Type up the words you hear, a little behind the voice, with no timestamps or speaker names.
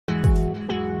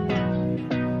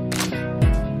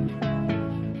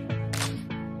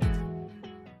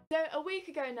week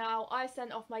ago now, I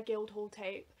sent off my Guildhall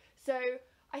tape. So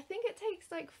I think it takes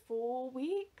like 4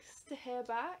 weeks to hear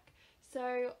back.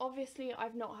 So obviously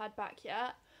I've not heard back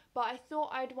yet, but I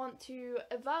thought I'd want to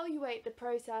evaluate the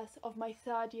process of my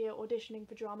 3rd year auditioning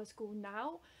for drama school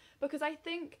now, because I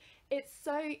think it's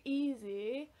so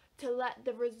easy to let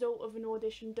the result of an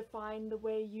audition define the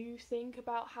way you think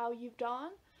about how you've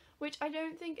done, which I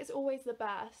don't think is always the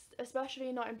best,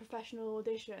 especially not in professional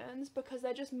auditions, because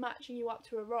they're just matching you up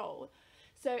to a role.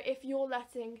 So if you're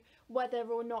letting whether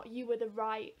or not you were the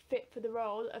right fit for the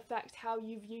role affect how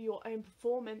you view your own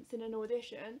performance in an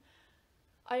audition,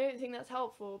 I don't think that's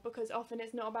helpful, because often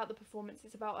it's not about the performance,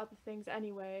 it's about other things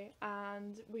anyway,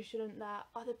 and we shouldn't let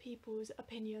other people's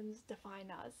opinions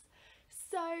define us.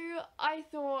 So I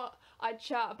thought I'd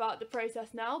chat about the process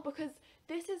now, because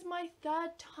this is my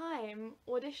 3rd time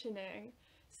auditioning.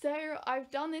 So I've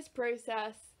done this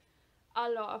process a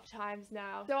lot of times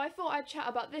now. So I thought I'd chat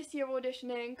about this year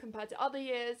auditioning compared to other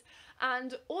years,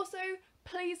 and also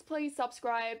please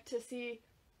subscribe to see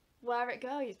where it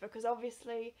goes, because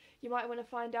obviously you might want to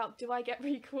find out, do I get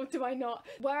recalled, do I not?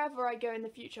 Wherever I go in the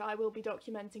future I will be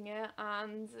documenting it,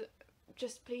 and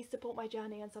just please support my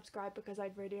journey and subscribe because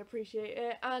I'd really appreciate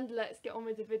it. And let's get on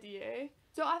with the video.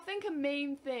 So I think a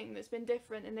main thing that's been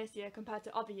different in this year compared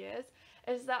to other years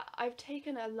is that I've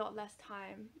taken a lot less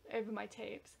time over my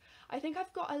tapes. I think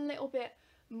I've got a little bit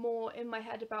more in my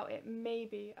head about it,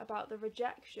 maybe about the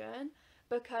rejection,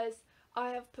 because I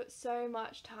have put so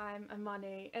much time and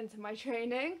money into my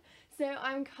training, so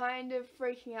I'm kind of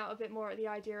freaking out a bit more at the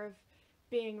idea of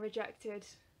being rejected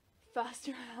first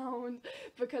round,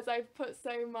 because I've put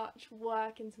so much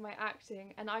work into my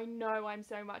acting and I know I'm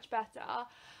so much better.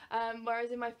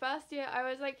 Whereas in my first year I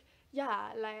was like,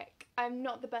 yeah, like I'm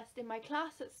not the best in my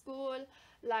class at school,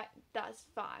 like that's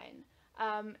fine.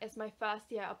 It's my first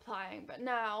year applying, but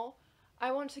now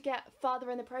I want to get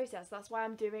farther in the process, that's why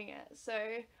I'm doing it. So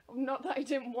not that I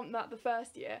didn't want that the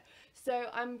first year, so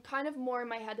I'm kind of more in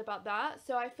my head about that.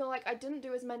 So I feel like I didn't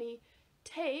do as many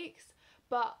takes,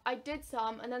 but I did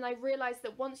some, and then I realised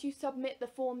that once you submit the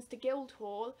forms to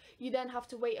Guildhall, you then have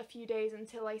to wait a few days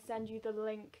until I send you the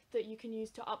link that you can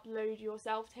use to upload your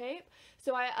self-tape.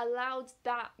 So I allowed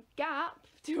that gap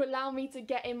to allow me to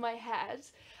get in my head,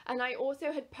 and I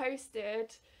also had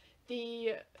posted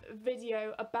the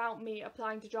video about me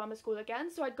applying to drama school again,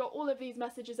 so I'd got all of these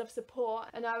messages of support,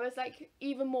 and I was like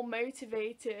even more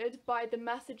motivated by the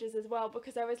messages as well,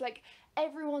 because I was like,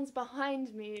 everyone's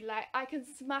behind me, like I can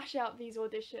smash out these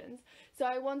auditions. So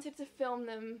I wanted to film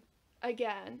them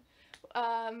again.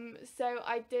 So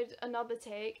I did another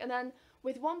take, and then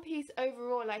with one piece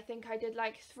overall I think I did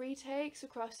like 3 takes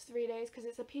across 3 days, because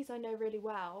it's a piece I know really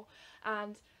well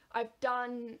and I've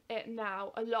done it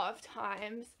now a lot of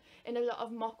times in a lot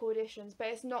of mock auditions, but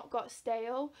it's not got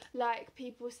stale. Like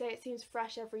people say, it seems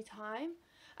fresh every time,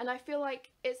 and I feel like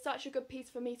it's such a good piece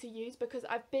for me to use because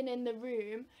I've been in the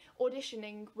room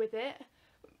auditioning with it,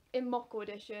 in mock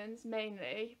auditions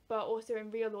mainly, but also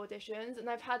in real auditions, and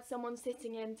I've had someone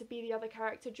sitting in to be the other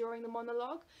character during the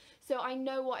monologue, so I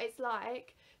know what it's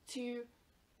like to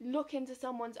look into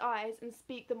someone's eyes and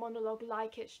speak the monologue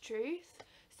like it's truth.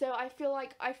 So I feel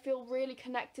like I feel really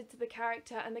connected to the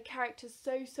character, and the character's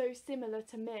so similar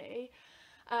to me,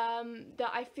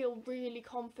 that I feel really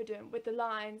confident with the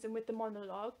lines and with the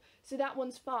monologue. So that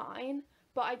one's fine.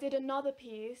 But I did another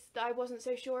piece that I wasn't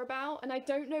so sure about, and I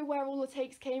don't know where all the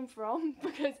takes came from,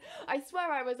 because I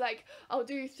swear I was like, I'll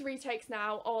do 3 takes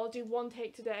now, or I'll do 1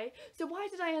 take today. So why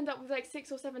did I end up with like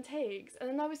 6 or 7 takes? And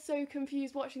then I was so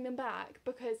confused watching them back,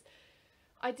 because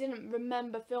I didn't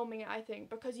remember filming it, I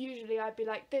think, because usually I'd be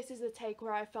like, this is the take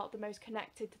where I felt the most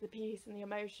connected to the piece and the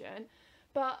emotion.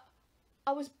 But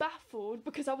I was baffled,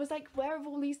 because I was like, where have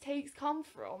all these takes come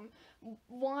from?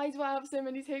 Why do I have so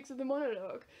many takes of the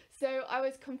monologue? So I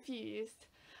was confused,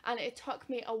 and it took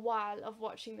me a while of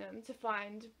watching them to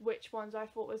find which ones I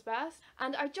thought was best.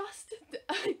 And I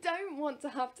don't want to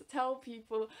have to tell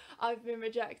people I've been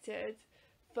rejected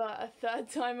for a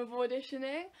 3rd time of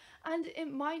auditioning, and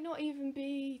it might not even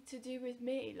be to do with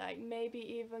me. Like maybe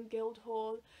even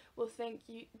Guildhall will think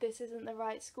this isn't the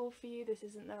right school for you, this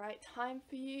isn't the right time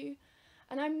for you.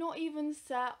 And I'm not even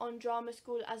set on drama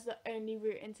school as the only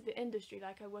route into the industry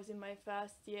like I was in my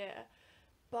first year,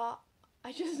 but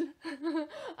I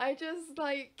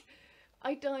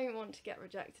don't want to get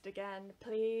rejected again,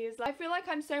 please. I feel like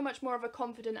I'm so much more of a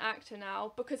confident actor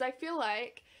now, because I feel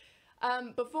like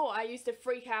before I used to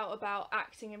freak out about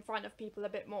acting in front of people a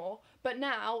bit more, but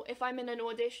now if I'm in an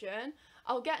audition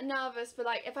I'll get nervous for,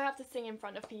 like, if I have to sing in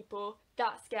front of people,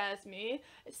 that scares me.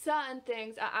 Certain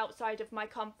things are outside of my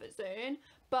comfort zone,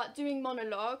 but doing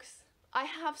monologues I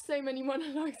have so many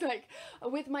monologues. Like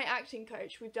with my acting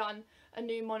coach, we've done a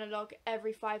new monologue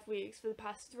every 5 weeks for the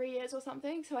past 3 years or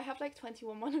something, so I have like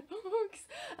 21 monologues,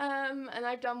 and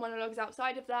I've done monologues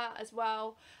outside of that as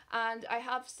well, and I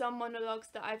have some monologues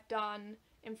that I've done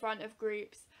in front of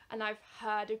groups and I've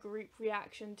heard a group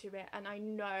reaction to it, and I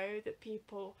know that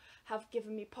people have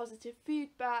given me positive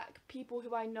feedback. People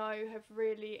who I know have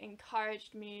really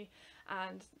encouraged me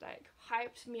and like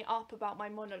hyped me up about my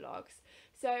monologues.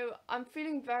 So I'm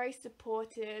feeling very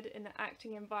supported in the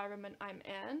acting environment I'm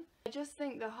in. I just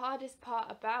think the hardest part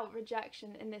about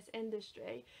rejection in this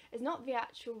industry is not the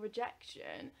actual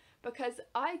rejection, because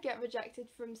I get rejected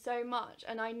from so much,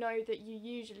 and I know that you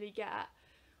usually get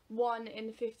 1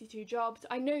 in 52 jobs.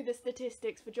 I know the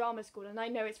statistics for drama school, and I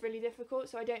know it's really difficult,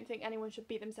 so I don't think anyone should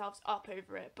beat themselves up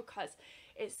over it because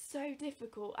it's so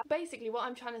difficult. Basically what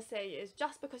I'm trying to say is,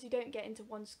 just because you don't get into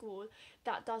one school,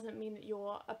 that doesn't mean that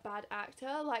you're a bad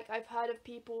actor. Like, I've heard of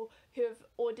people who have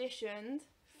auditioned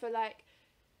for like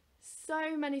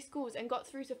so many schools and got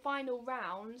through to final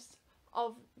rounds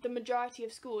of the majority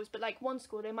of schools, but like one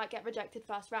school they might get rejected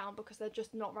first round because they're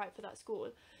just not right for that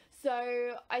school.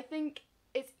 So I think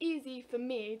it's easy for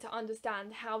me to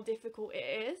understand how difficult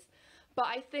it is, but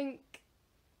I think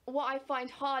what I find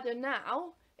harder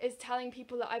now is telling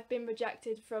people that I've been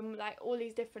rejected from like all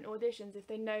these different auditions if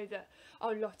they know that,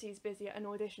 oh, Lottie's busy at an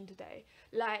audition today.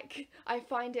 Like, I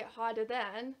find it harder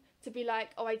then to be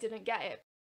like, oh, I didn't get it,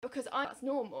 because that's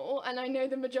normal, and I know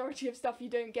the majority of stuff you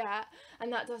don't get,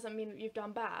 and that doesn't mean that you've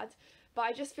done bad, but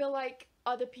I just feel like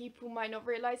other people might not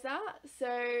realise that.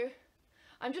 So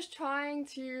I'm just trying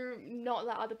to not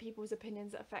let other people's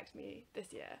opinions affect me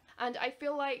this year. And I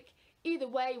feel like either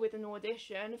way with an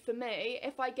audition, for me,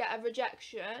 if I get a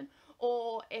rejection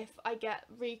or if I get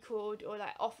recalled or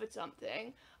like offered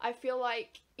something, I feel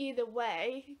like either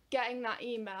way, getting that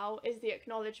email is the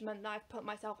acknowledgement that I've put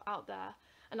myself out there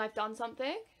and I've done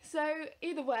something. So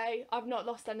either way, I've not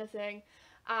lost anything.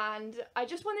 And I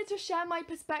just wanted to share my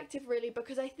perspective really,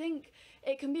 because I think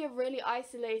it can be a really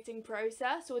isolating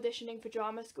process auditioning for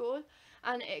drama school,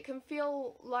 and it can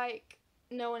feel like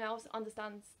no one else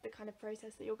understands the kind of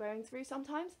process that you're going through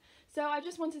sometimes. So I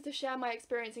just wanted to share my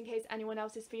experience in case anyone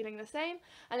else is feeling the same,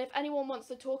 and if anyone wants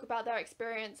to talk about their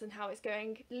experience and how it's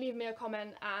going, leave me a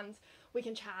comment and we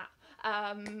can chat.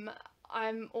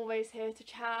 I'm always here to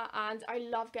chat, and I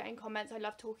love getting comments. I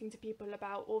love talking to people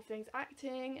about all things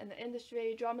acting and the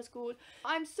industry, drama school.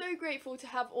 I'm so grateful to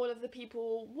have all of the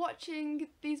people watching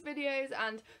these videos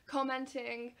and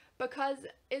commenting, because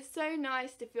it's so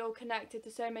nice to feel connected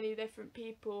to so many different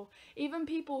people, even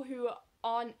people who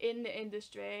aren't in the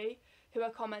industry who are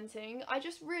commenting. I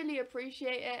just really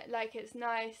appreciate it. Like, it's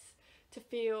nice to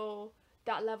feel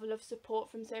that level of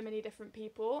support from so many different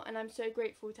people, and I'm so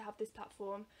grateful to have this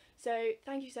platform. So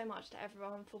thank you so much to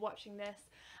everyone for watching this,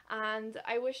 and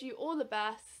I wish you all the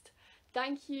best.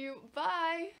 Thank you,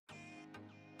 bye!